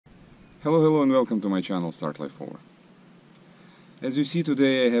Hello and welcome to my channel Start Life Forward. As you see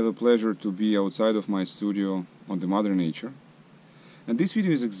today, I have a pleasure to be outside of my studio on the Mother Nature. And this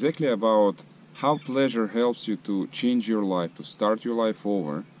video is exactly about how pleasure helps you to change your life, to start your life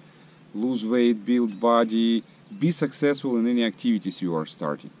over, lose weight, build body, be successful in any activities you are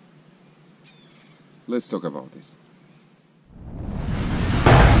starting. Let's talk about this.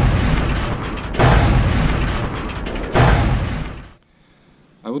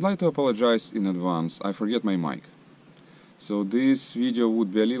 I would like to apologize in advance. I forget my mic. So this video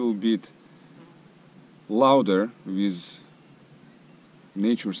would be a little bit louder with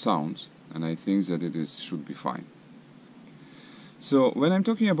nature sounds, and I think that should be fine. So when I'm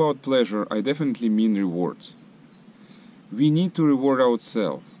talking about pleasure, I definitely mean rewards. We need to reward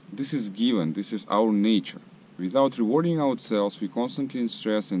ourselves. This is given, this is our nature. Without rewarding ourselves, we're constantly in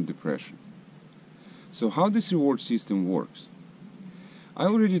stress and depression. So how this reward system works? I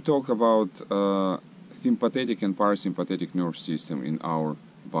already talked about sympathetic and parasympathetic nerve system in our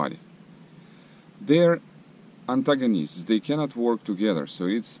body. They're antagonists, they cannot work together, so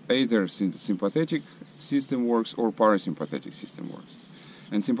it's either sympathetic system works or parasympathetic system works.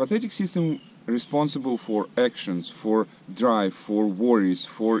 And sympathetic system responsible for actions, for drive, for worries,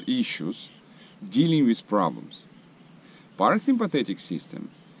 for issues, dealing with problems. Parasympathetic system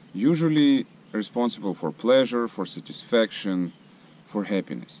usually responsible for pleasure, for satisfaction, for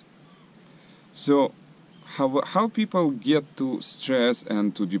happiness. So how people get to stress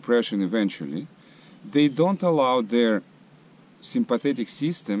and to depression eventually, they don't allow their sympathetic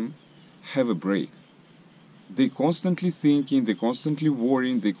system have a break. They constantly thinking, they constantly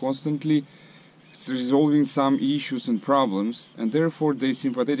worrying, they constantly resolving some issues and problems, and therefore the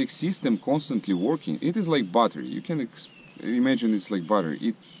sympathetic system constantly working. It is like battery. You can imagine it's like battery.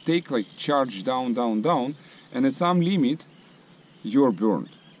 It take like charge down, and at some limit you're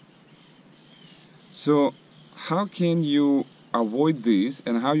burned. So how can you avoid this,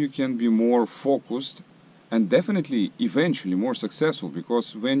 and how you can be more focused and definitely eventually more successful?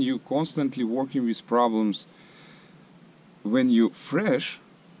 Because when you constantly working with problems, when you fresh,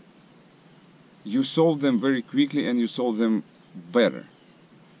 you solve them very quickly and you solve them better.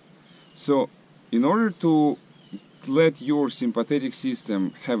 So in order to let your sympathetic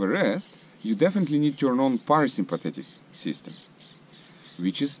system have a rest, you definitely need to turn on parasympathetic system,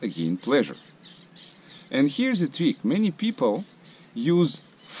 which is again pleasure. And here's the trick. Many people use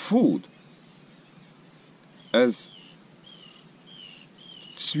food as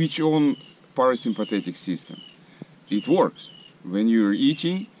switch on parasympathetic system. It works. When you're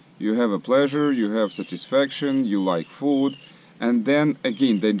eating, you have a pleasure, you have satisfaction, you like food, and then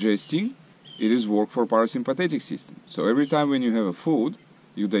again digesting, it is work for parasympathetic system. So every time when you have a food,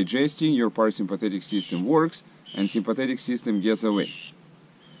 you digesting, your parasympathetic system works and sympathetic system gets away.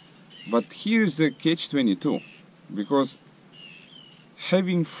 But here's the catch-22, because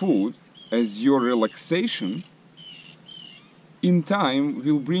having food as your relaxation in time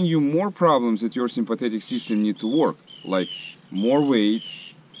will bring you more problems that your sympathetic system need to work, like more weight,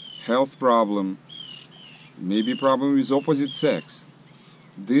 health problem, maybe problem with opposite sex.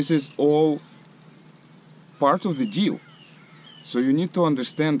 This is all part of the deal. So you need to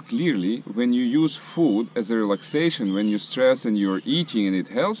understand clearly, when you use food as a relaxation, when you stress and you're eating and it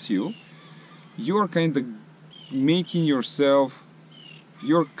helps you, you're kind of making yourself,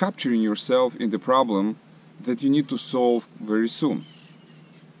 you're capturing yourself in the problem that you need to solve very soon.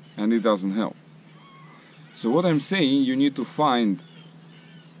 And it doesn't help. So what I'm saying, you need to find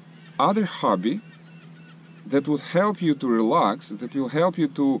other hobby that would help you to relax, that will help you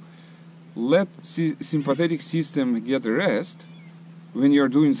to let sympathetic system get a rest when you're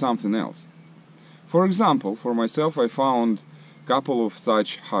doing something else. For example, for myself, I found a couple of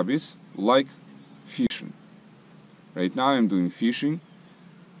such hobbies, like fishing. Right now I'm doing fishing.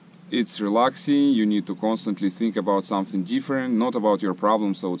 It's relaxing. You need to constantly think about something different, not about your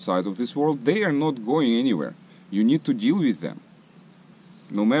problems outside of this world. They are not going anywhere. You need to deal with them,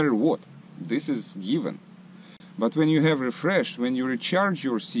 no matter what. This is given. But when you have refreshed, when you recharge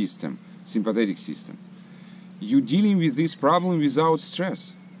your system, sympathetic system, you're dealing with this problem without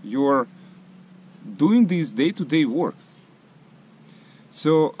stress. You're doing this day-to-day work.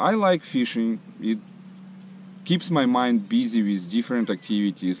 So I like fishing. It keeps my mind busy with different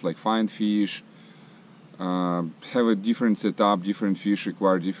activities, like find fish, have a different setup, different fish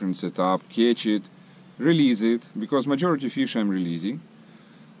require different setup, catch it, release it, because majority of fish I'm releasing.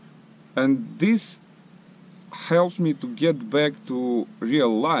 And this helps me to get back to real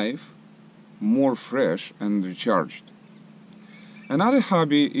life more fresh and recharged. Another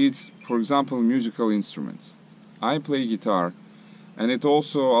hobby is, for example, musical instruments. I play guitar. And it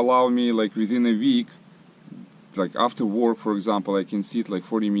also allows me, like within a week, like after work for example, I can sit like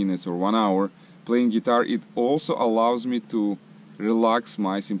 40 minutes or 1 hour playing guitar. It also allows me to relax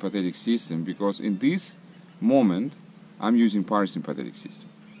my sympathetic system, because in this moment I'm using parasympathetic system.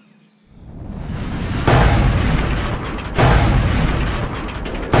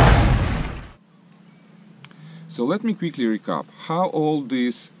 So let me quickly recap how all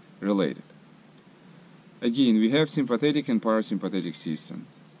this related. Again, we have sympathetic and parasympathetic system.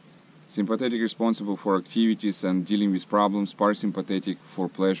 Sympathetic responsible for activities and dealing with problems, parasympathetic for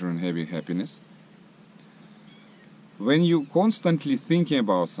pleasure and happiness. When you constantly thinking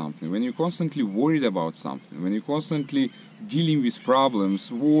about something, when you're constantly worried about something, when you're constantly dealing with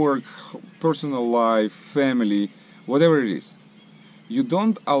problems, work, personal life, family, whatever it is, you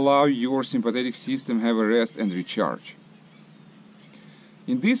don't allow your sympathetic system have a rest and recharge.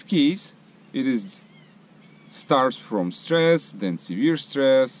 In this case, it starts from stress, then severe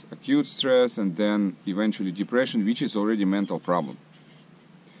stress, acute stress, and then eventually depression, which is already a mental problem.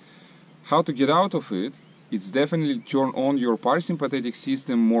 How to get out of it? It's definitely turn on your parasympathetic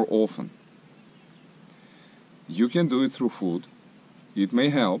system more often. You can do it through food. It may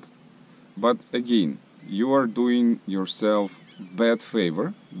help, but again, you are doing yourself bad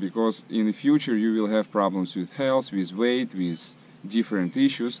favor, because in the future you will have problems with health, with weight, with different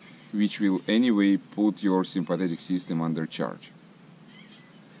issues, which will anyway put your sympathetic system under charge.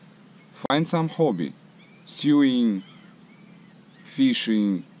 Find some hobby: sewing,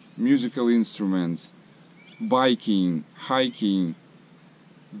 fishing, musical instruments, biking, hiking,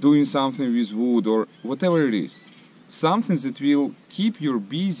 doing something with wood, or whatever it is. Something that will keep you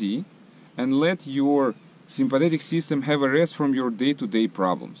busy and let your sympathetic system have a rest from your day-to-day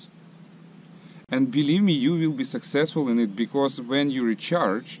problems. And believe me, you will be successful in it, because when you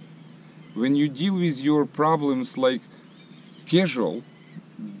recharge, when you deal with your problems like casual,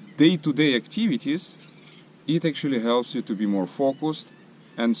 day-to-day activities, it actually helps you to be more focused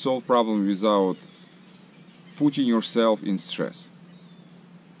and solve problems without putting yourself in stress.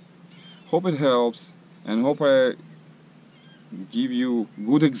 Hope it helps, and hope I give you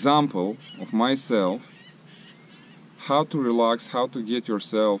good example of myself, how to relax, how to get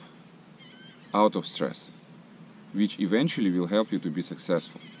yourself out of stress, which eventually will help you to be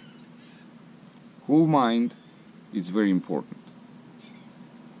successful. Cool mind is very important.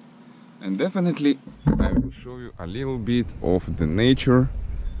 And definitely I will show you a little bit of the nature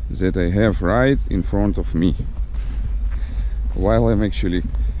that I have right in front of me. While I'm actually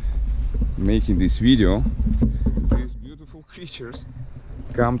making this video, these beautiful creatures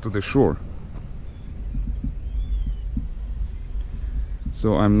come to the shore.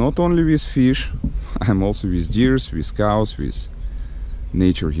 So I'm not only with fish, I'm also with deer, with cows, with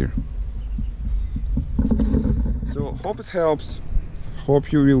nature here. So hope it helps.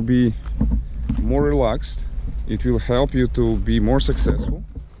 Hope you will be more relaxed. It will help you to be more successful.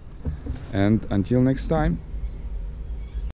 And until next time.